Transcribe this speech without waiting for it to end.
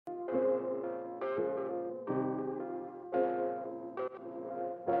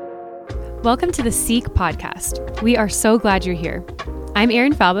Welcome to the Seek podcast. We are so glad you're here. I'm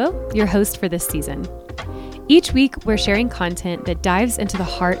Erin Falbo, your host for this season. Each week, we're sharing content that dives into the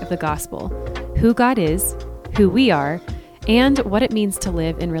heart of the gospel, who God is, who we are, and what it means to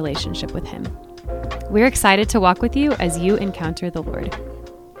live in relationship with Him. We're excited to walk with you as you encounter the Lord.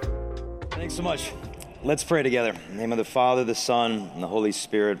 Thanks so much. Let's pray together. In the name of the Father, the Son, and the Holy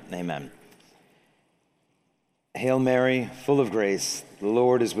Spirit. Amen. Hail Mary, full of grace, the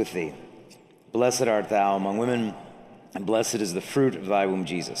Lord is with thee. Blessed art thou among women, and blessed is the fruit of thy womb,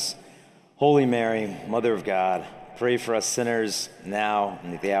 Jesus. Holy Mary, Mother of God, pray for us sinners now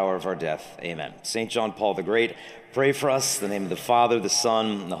and at the hour of our death. Amen. St. John Paul the Great, pray for us. In the name of the Father, the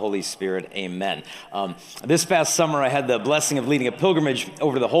Son, and the Holy Spirit. Amen. This past summer, I had the blessing of leading a pilgrimage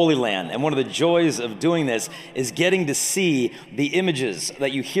over to the Holy Land. And one of the joys of doing this is getting to see the images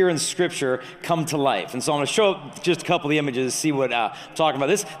that you hear in Scripture come to life. And so I'm going to show up just a couple of the images, see what I'm talking about.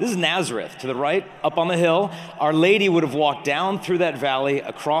 This is Nazareth. To the right, up on the hill, Our Lady would have walked down through that valley,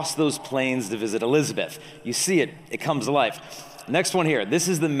 across those plains to visit Elizabeth. You see it. It comes to life. Next one here. This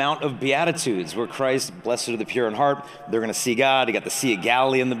is the Mount of Beatitudes, where Christ, blessed are the pure in heart, they're going to see God. You got the Sea of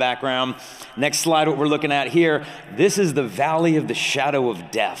Galilee in the background. Next slide, what we're looking at here, this is the Valley of the Shadow of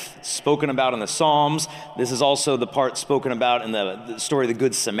Death, spoken about in the Psalms. This is also the part spoken about in the story of the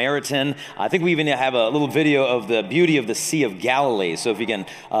Good Samaritan. I think we even have a little video of the beauty of the Sea of Galilee. So if you can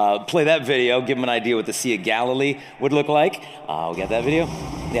play that video, give them an idea what the Sea of Galilee would look like. We got that video?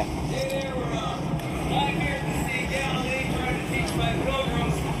 Yeah.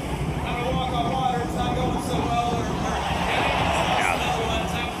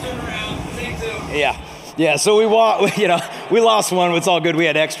 Yeah. So we lost one. It's all good. We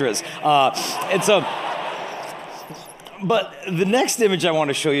had extras. But the next image I want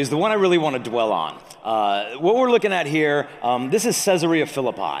to show you is the one I really want to dwell on. What we're looking at here, this is Caesarea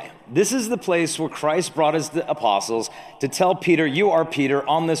Philippi. This is the place where Christ brought his apostles to tell Peter, you are Peter,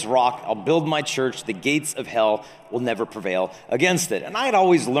 on this rock, I'll build my church, the gates of hell will never prevail against it. And I had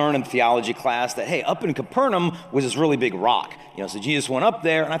always learned in theology class that, hey, up in Capernaum was this really big rock. So Jesus went up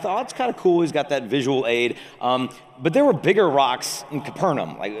there, and I thought, it's kind of cool, he's got that visual aid. But there were bigger rocks in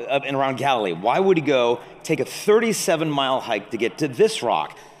Capernaum, like up and around Galilee. Why would he go take a 37-mile hike to get to this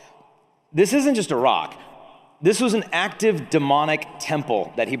rock? This isn't just a rock. This was an active demonic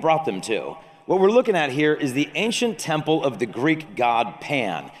temple that he brought them to. What we're looking at here is the ancient temple of the Greek god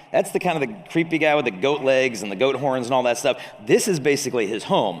Pan. That's the kind of the creepy guy with the goat legs and the goat horns and all that stuff. This is basically his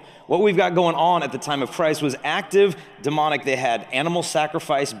home. What we've got going on at the time of Christ was active demonic. They had animal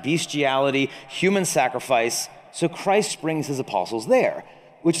sacrifice, bestiality, human sacrifice. So Christ brings his apostles there.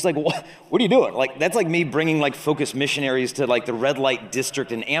 Which is like, what are you doing? Like, that's like me bringing like focused missionaries to like the red light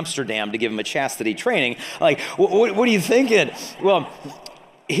district in Amsterdam to give them a chastity training. Like, what are you thinking? Well,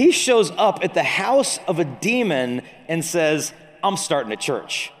 he shows up at the house of a demon and says, I'm starting a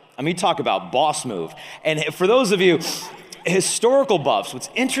church. I mean, talk about boss move. And for those of you historical buffs,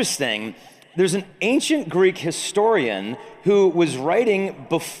 what's interesting, there's an ancient Greek historian who was writing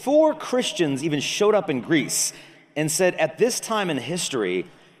before Christians even showed up in Greece, and said at this time in history,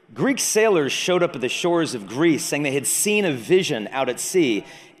 Greek sailors showed up at the shores of Greece saying they had seen a vision out at sea.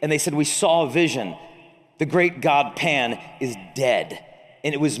 And they said, we saw a vision. The great god Pan is dead.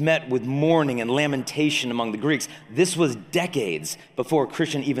 And it was met with mourning and lamentation among the Greeks. This was decades before a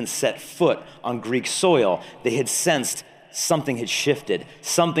Christian even set foot on Greek soil. They had sensed something had shifted.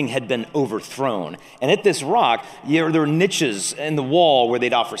 Something had been overthrown. And at this rock, there were niches in the wall where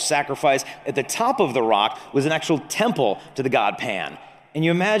they'd offer sacrifice. At the top of the rock was an actual temple to the god Pan. And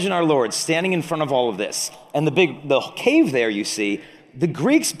you imagine our Lord standing in front of all of this. And the cave there, you see, the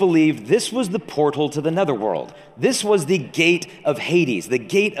Greeks believed this was the portal to the netherworld. This was the gate of Hades, the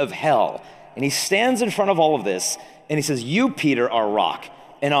gate of hell. And he stands in front of all of this, and he says, you, Peter, are rock.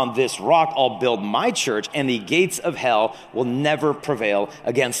 And on this rock, I'll build my church, and the gates of hell will never prevail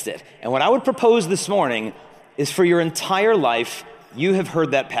against it. And what I would propose this morning is for your entire life, you have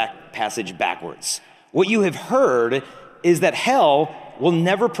heard that passage backwards. What you have heard is that hell will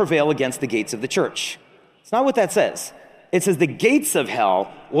never prevail against the gates of the church. It's not what that says. It says the gates of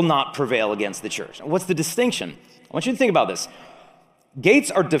hell will not prevail against the church. What's the distinction? I want you to think about this. Gates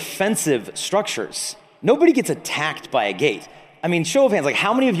are defensive structures. Nobody gets attacked by a gate. I mean, show of hands, like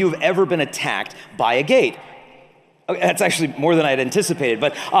how many of you have ever been attacked by a gate? Okay, that's actually more than I had anticipated,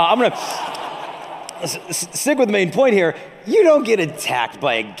 but I'm going to stick with the main point here. You don't get attacked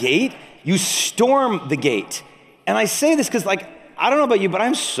by a gate. You storm the gate. And I say this because, like, I don't know about you, but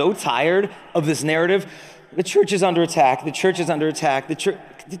I'm so tired of this narrative. The church is under attack. The church is under attack. The church,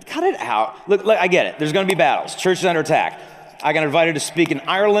 cut it out. Look, I get it. There's going to be battles. Church is under attack. I got invited to speak in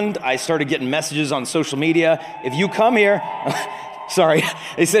Ireland. I started getting messages on social media. If you come here, sorry,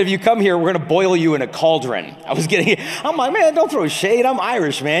 they said, if you come here, we're going to boil you in a cauldron. I'm like, man, don't throw shade. I'm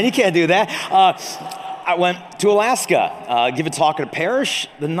Irish, man. You can't do that. I went to Alaska, give a talk at a parish.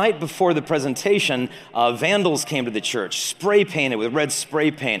 The night before the presentation, vandals came to the church, spray painted with red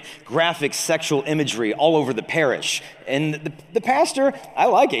spray paint, graphic sexual imagery all over the parish. And the pastor, I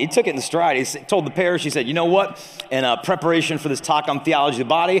like it. He took it in stride. He told the parish, he said, you know what? In preparation for this talk on theology of the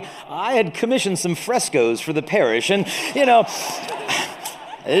body, I had commissioned some frescoes for the parish. And, you know,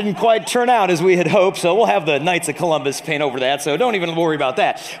 it didn't quite turn out as we had hoped, so we'll have the Knights of Columbus paint over that, so don't even worry about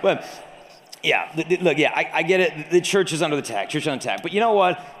that. But yeah, look, I get it. The church is under attack. But you know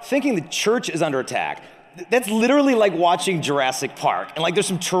what? Thinking the church is under attack, that's literally like watching Jurassic Park. And like there's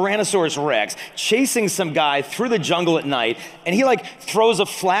some Tyrannosaurus Rex chasing some guy through the jungle at night, and he like throws a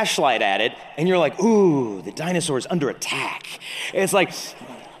flashlight at it, and you're like, ooh, the dinosaur's under attack. And it's like,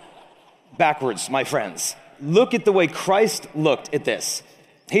 backwards, my friends. Look at the way Christ looked at this.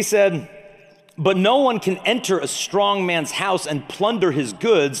 He said, but no one can enter a strong man's house and plunder his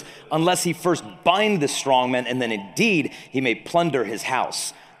goods unless he first bind the strong man, and then indeed he may plunder his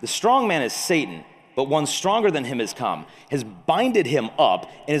house. The strong man is Satan, but one stronger than him has come, has binded him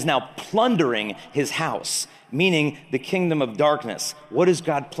up, and is now plundering his house, meaning the kingdom of darkness. What is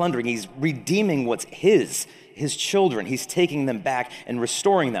God plundering? He's redeeming what's his children. He's taking them back and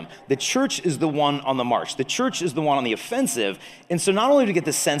restoring them. The church is the one on the march. The church is the one on the offensive. And so not only do we get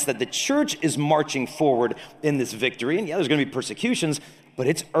the sense that the church is marching forward in this victory, and yeah, there's going to be persecutions, but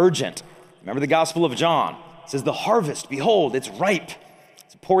it's urgent. Remember the Gospel of John. It says, the harvest, behold, it's ripe.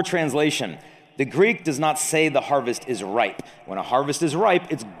 It's a poor translation. The Greek does not say the harvest is ripe. When a harvest is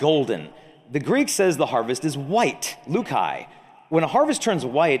ripe, it's golden. The Greek says the harvest is white, lukai. When a harvest turns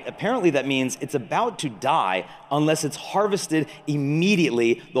white, apparently that means it's about to die unless it's harvested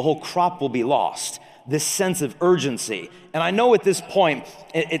immediately. The whole crop will be lost. This sense of urgency. And I know at this point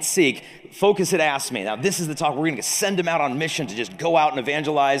at Seek, Focus had asked me, now this is the talk, we're going to send them out on mission to just go out and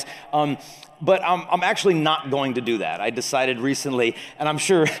evangelize. But I'm actually not going to do that. I decided recently, and I'm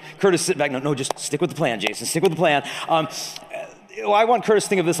sure Curtis sit back, no, just stick with the plan, Jason, stick with the plan. I want Curtis to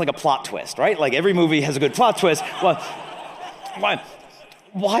think of this like a plot twist, right? Like every movie has a good plot twist. Well,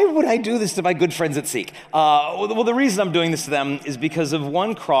 why would I do this to my good friends at Seek? Well, the reason I'm doing this to them is because of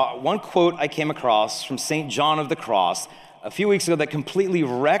one quote I came across from St. John of the Cross a few weeks ago that completely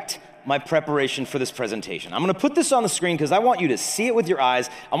wrecked my preparation for this presentation. I'm going to put this on the screen because I want you to see it with your eyes.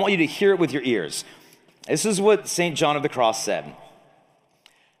 I want you to hear it with your ears. This is what St. John of the Cross said.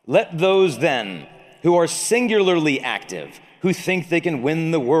 Let those then who are singularly active, who think they can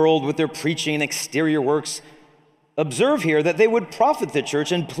win the world with their preaching and exterior works, observe here that they would profit the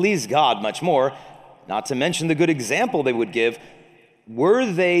church and please God much more, not to mention the good example they would give, were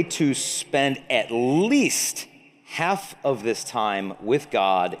they to spend at least half of this time with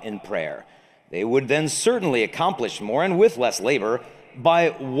God in prayer. They would then certainly accomplish more and with less labor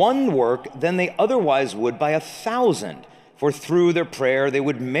by one work than they otherwise would by 1,000. For through their prayer they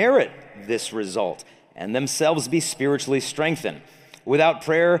would merit this result and themselves be spiritually strengthened. Without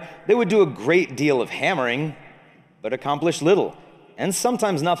prayer, they would do a great deal of hammering, but accomplish little, and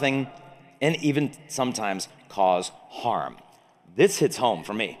sometimes nothing, and even sometimes cause harm. This hits home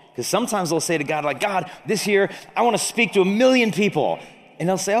for me, because sometimes they'll say to God, like, God, this year, I want to speak to 1 million people. And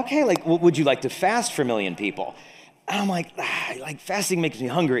they'll say, okay, like, would you like to fast for 1 million people? And I'm like fasting makes me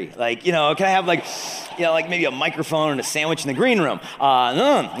hungry. Like, can I have like maybe a microphone and a sandwich in the green room?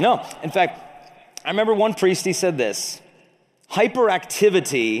 No. In fact, I remember one priest, he said this,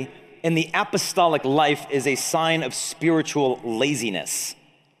 hyperactivity in the apostolic life is a sign of spiritual laziness.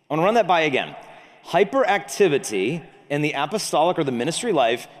 I want to run that by again. Hyperactivity in the apostolic or the ministry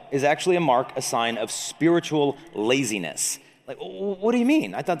life is actually a sign of spiritual laziness. Like, what do you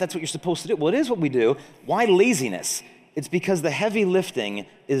mean? I thought that's what you're supposed to do. Well, it is what we do. Why laziness? It's because the heavy lifting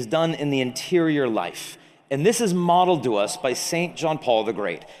is done in the interior life. And this is modeled to us by St. John Paul the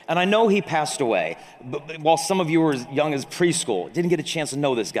Great. And I know he passed away, but while some of you were as young as preschool, didn't get a chance to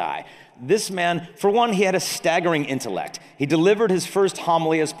know this guy. This man, for one, he had a staggering intellect. He delivered his first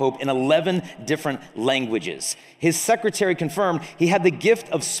homily as Pope in 11 different languages. His secretary confirmed he had the gift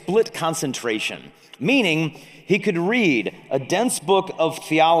of split concentration, meaning he could read a dense book of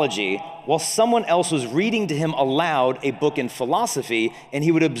theology while someone else was reading to him aloud a book in philosophy, and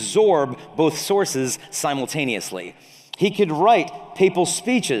he would absorb both sources simultaneously. He could write papal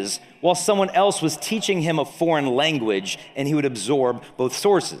speeches while someone else was teaching him a foreign language, and he would absorb both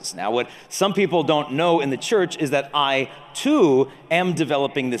sources. Now, what some people don't know in the church is that I, too, am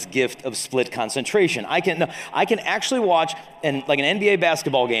developing this gift of split concentration. I can actually watch like an NBA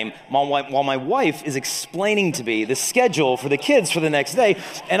basketball game while my wife is explaining to me the schedule for the kids for the next day,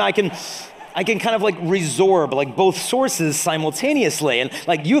 and I can kind of like resorb like both sources simultaneously. And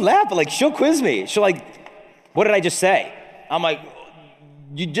like, you laugh, but like she'll quiz me. She'll like, what did I just say? I'm like,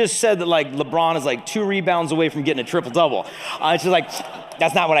 you just said that like LeBron is like 2 rebounds away from getting a triple-double. She's like,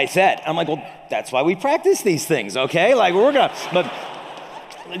 that's not what I said. I'm like, well, that's why we practice these things, okay? Like but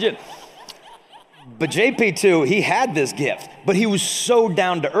legit. But JP too, he had this gift, but he was so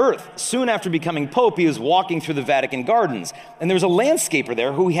down to earth. Soon after becoming Pope, he was walking through the Vatican gardens, and there was a landscaper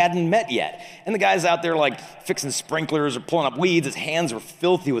there who he hadn't met yet. And the guy's out there like fixing sprinklers or pulling up weeds. His hands were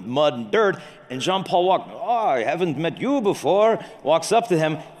filthy with mud and dirt. And John Paul I haven't met you before, walks up to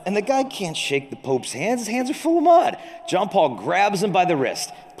him, and the guy can't shake the Pope's hands. His hands are full of mud. John Paul grabs him by the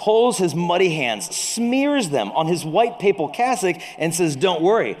wrist, pulls his muddy hands, smears them on his white papal cassock, and says, don't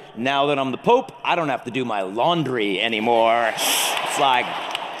worry, now that I'm the Pope, I don't have to do my laundry anymore. It's like,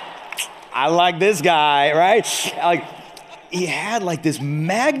 I like this guy, right? Like, he had like this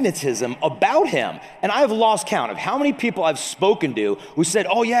magnetism about him. And I've lost count of how many people I've spoken to who said,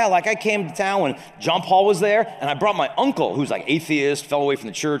 oh yeah, like I came to town when John Paul was there, and I brought my uncle who's like atheist, fell away from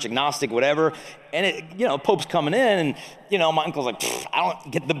the church, agnostic, whatever. And Pope's coming in, and my uncle's like, I don't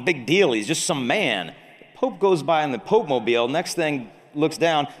get the big deal. He's just some man. The Pope goes by in the Pope mobile. Next thing, looks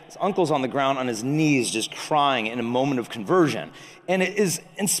down, his uncle's on the ground on his knees just crying in a moment of conversion. And it is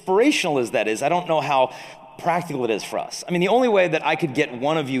inspirational as that is, I don't know how practical it is for us. I mean, the only way that I could get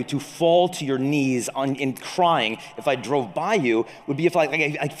one of you to fall to your knees in crying if I drove by you would be if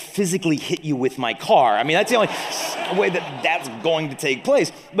I physically hit you with my car. I mean, that's the only way that's going to take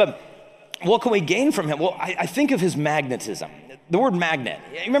place. But what can we gain from him? Well, I think of his magnetism. The word magnet.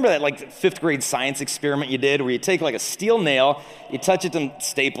 You remember that like 5th grade science experiment you did where you take like a steel nail, you touch it to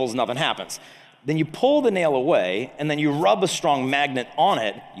staples, nothing happens. Then you pull the nail away, and then you rub a strong magnet on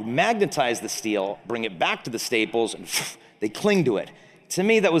it, you magnetize the steel, bring it back to the staples, and they cling to it. To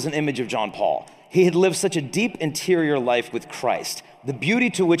me, that was an image of John Paul. He had lived such a deep interior life with Christ, the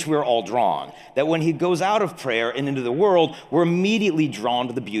beauty to which we're all drawn, that when he goes out of prayer and into the world, we're immediately drawn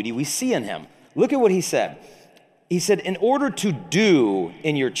to the beauty we see in him. Look at what he said. He said, in order to do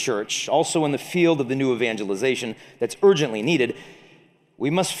in your church, also in the field of the new evangelization that's urgently needed, we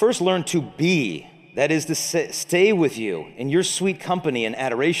must first learn to be, that is to stay with you in your sweet company and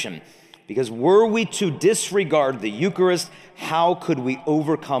adoration. Because were we to disregard the Eucharist, how could we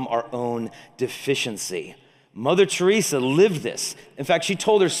overcome our own deficiency? Mother Teresa lived this. In fact, she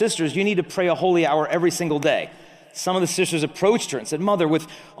told her sisters, you need to pray a holy hour every single day. Some of the sisters approached her and said, Mother, with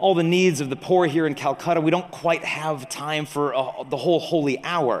all the needs of the poor here in Calcutta, we don't quite have time for the whole holy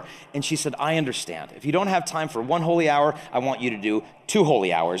hour. And she said, I understand. If you don't have time for 1 holy hour, I want you to do 2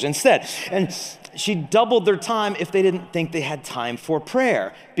 holy hours instead. And she doubled their time if they didn't think they had time for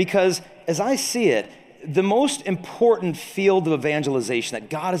prayer. Because as I see it, the most important field of evangelization that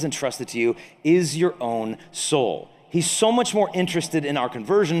God has entrusted to you is your own soul. He's so much more interested in our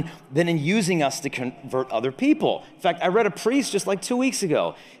conversion than in using us to convert other people. In fact, I read a priest just like 2 weeks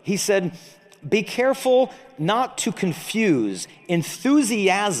ago. He said, be careful not to confuse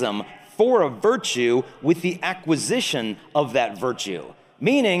enthusiasm for a virtue with the acquisition of that virtue.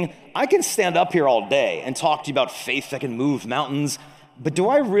 Meaning, I can stand up here all day and talk to you about faith that can move mountains, but do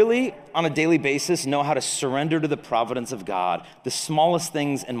I really, on a daily basis, know how to surrender to the providence of God the smallest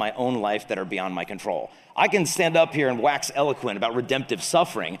things in my own life that are beyond my control? I can stand up here and wax eloquent about redemptive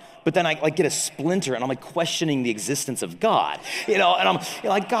suffering, but then I get a splinter and I'm questioning the existence of God. And I'm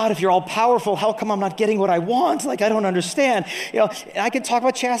like, God, if you're all powerful, how come I'm not getting what I want? I don't understand. And I could talk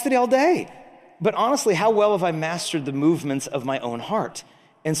about chastity all day. But honestly, how well have I mastered the movements of my own heart?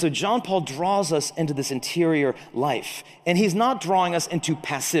 And so John Paul draws us into this interior life. And he's not drawing us into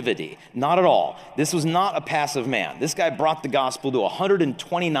passivity, not at all. This was not a passive man. This guy brought the gospel to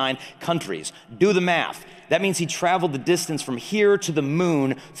 129 countries. Do the math. That means he traveled the distance from here to the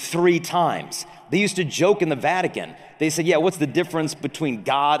moon 3 times. They used to joke in the Vatican. They said, yeah, what's the difference between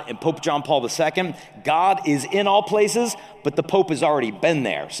God and Pope John Paul II? God is in all places, but the Pope has already been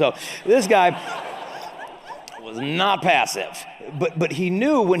there. So this guy was not passive. But he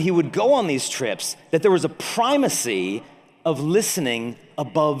knew when he would go on these trips that there was a primacy of listening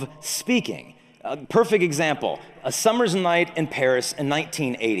above speaking. A perfect example, a summer's night in Paris in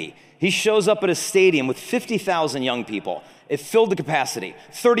 1980. He shows up at a stadium with 50,000 young people. It filled the capacity.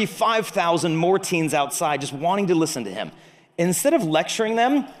 35,000 more teens outside just wanting to listen to him. And instead of lecturing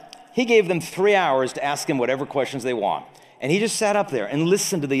them, He gave them 3 hours to ask him whatever questions they want. And he just sat up there and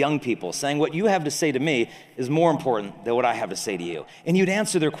listened to the young people saying, what you have to say to me is more important than what I have to say to you. And you'd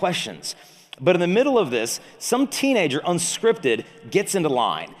answer their questions. But in the middle of this, some teenager, unscripted, gets into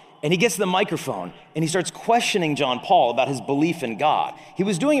line. And he gets to the microphone and he starts questioning John Paul about his belief in God. He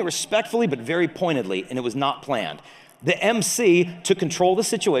was doing it respectfully but very pointedly, and it was not planned. The MC took control of the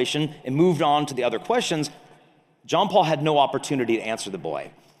situation and moved on to the other questions. John Paul had no opportunity to answer the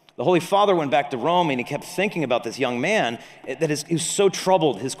boy. The Holy Father went back to Rome and he kept thinking about this young man he was so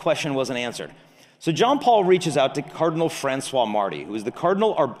troubled his question wasn't answered. So John Paul reaches out to Cardinal Francois Marty, who was the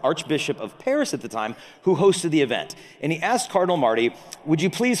Cardinal Archbishop of Paris at the time, who hosted the event. And he asked Cardinal Marty, would you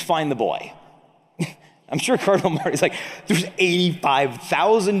please find the boy? I'm sure Cardinal Marty's like, there's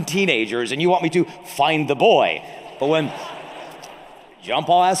 85,000 teenagers and you want me to find the boy. But when John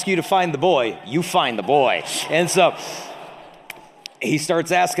Paul asks you to find the boy, you find the boy. And so he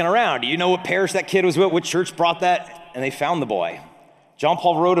starts asking around, do you know what parish that kid was with? What church brought that? And they found the boy. John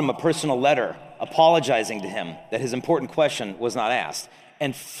Paul wrote him a personal letter apologizing to him that his important question was not asked,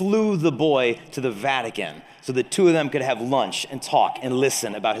 and flew the boy to the Vatican so the two of them could have lunch and talk and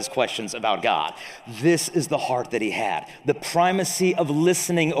listen about his questions about God. This is the heart that he had. The primacy of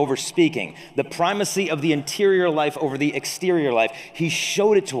listening over speaking. The primacy of the interior life over the exterior life. He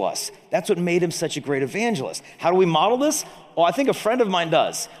showed it to us. That's what made him such a great evangelist. How do we model this? Well, I think a friend of mine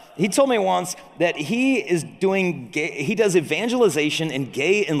does. He told me once that he does evangelization in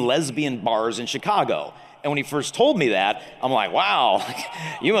gay and lesbian bars in Chicago. And when he first told me that, I'm like, wow,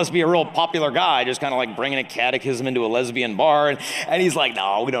 you must be a real popular guy, just kind of like bringing a catechism into a lesbian bar. And he's like,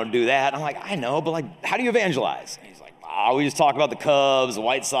 no, we don't do that. I'm like, I know, but like, how do you evangelize? And he's like, we just talk about the Cubs, the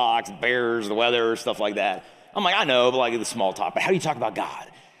White Sox, the Bears, the weather, stuff like that. I'm like, I know, but like the small talk. But how do you talk about God?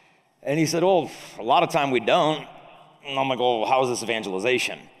 And he said, well, a lot of time we don't. And I'm like, well, how is this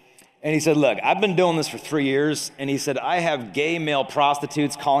evangelization? And he said, look, I've been doing this for 3 years. And he said, I have gay male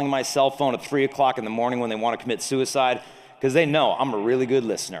prostitutes calling my cell phone at 3 o'clock in the morning when they want to commit suicide because they know I'm a really good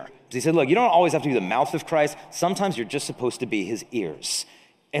listener. He said, look, you don't always have to be the mouth of Christ. Sometimes you're just supposed to be his ears.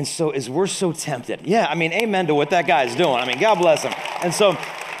 And so as we're so tempted, amen to what that guy's doing. God bless him. And so,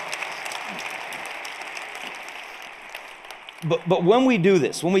 but when we do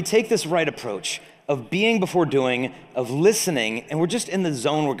this, when we take this right approach, of being before doing, of listening, and we're just in the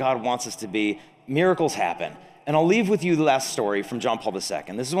zone where God wants us to be, miracles happen. And I'll leave with you the last story from John Paul II.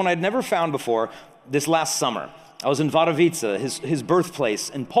 This is one I'd never found before this last summer. I was in Wadowice, his birthplace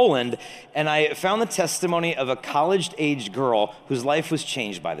in Poland, and I found the testimony of a college-aged girl whose life was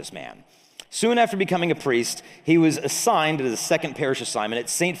changed by this man. Soon after becoming a priest, he was assigned to the second parish assignment at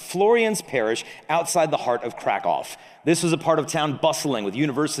St. Florian's Parish outside the heart of Krakow. This was a part of town bustling with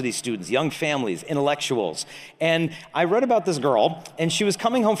university students, young families, intellectuals. And I read about this girl, and she was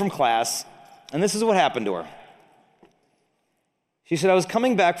coming home from class, and this is what happened to her. She said, I was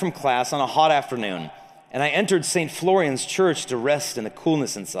coming back from class on a hot afternoon, and I entered St. Florian's Church to rest in the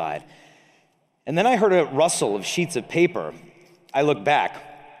coolness inside. And then I heard a rustle of sheets of paper. I looked back.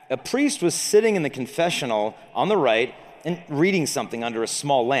 A priest was sitting in the confessional on the right and reading something under a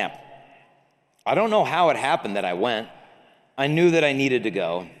small lamp. I don't know how it happened that I went. I knew that I needed to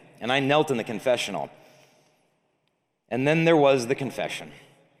go, and I knelt in the confessional. And then there was the confession.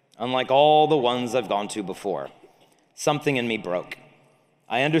 Unlike all the ones I've gone to before, something in me broke.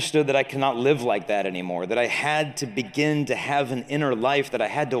 I understood that I cannot live like that anymore, that I had to begin to have an inner life, that I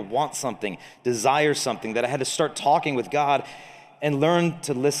had to want something, desire something, that I had to start talking with God and learn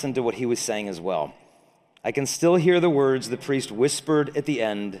to listen to what he was saying as well. I can still hear the words the priest whispered at the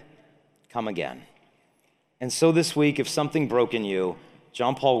end, come again. And so this week, if something broke in you,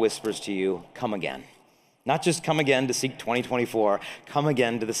 John Paul whispers to you, come again. Not just come again to seek 2024, come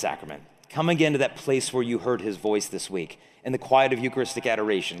again to the sacrament. Come again to that place where you heard his voice this week, in the quiet of Eucharistic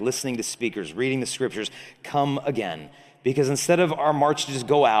adoration, listening to speakers, reading the scriptures. Come again. Because instead of our march to just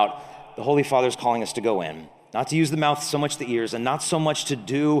go out, the Holy Father is calling us to go in. Not to use the mouth so much the ears, and not so much to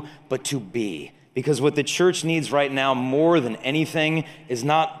do, but to be. Because what the church needs right now more than anything is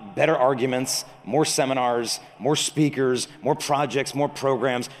not better arguments, more seminars, more speakers, more projects, more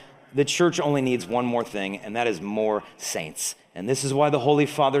programs. The church only needs one more thing, and that is more saints. And this is why the Holy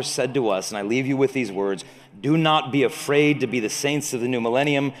Father said to us, and I leave you with these words, do not be afraid to be the saints of the new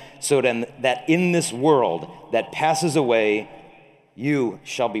millennium, so that in this world that passes away, you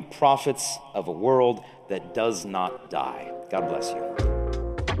shall be prophets of a world that does not die. God bless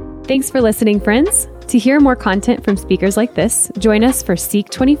you. Thanks for listening, friends. To hear more content from speakers like this, join us for Seek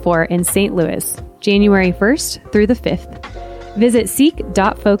 24 in St. Louis, January 1st through the 5th. Visit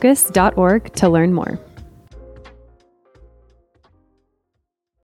seek.focus.org to learn more.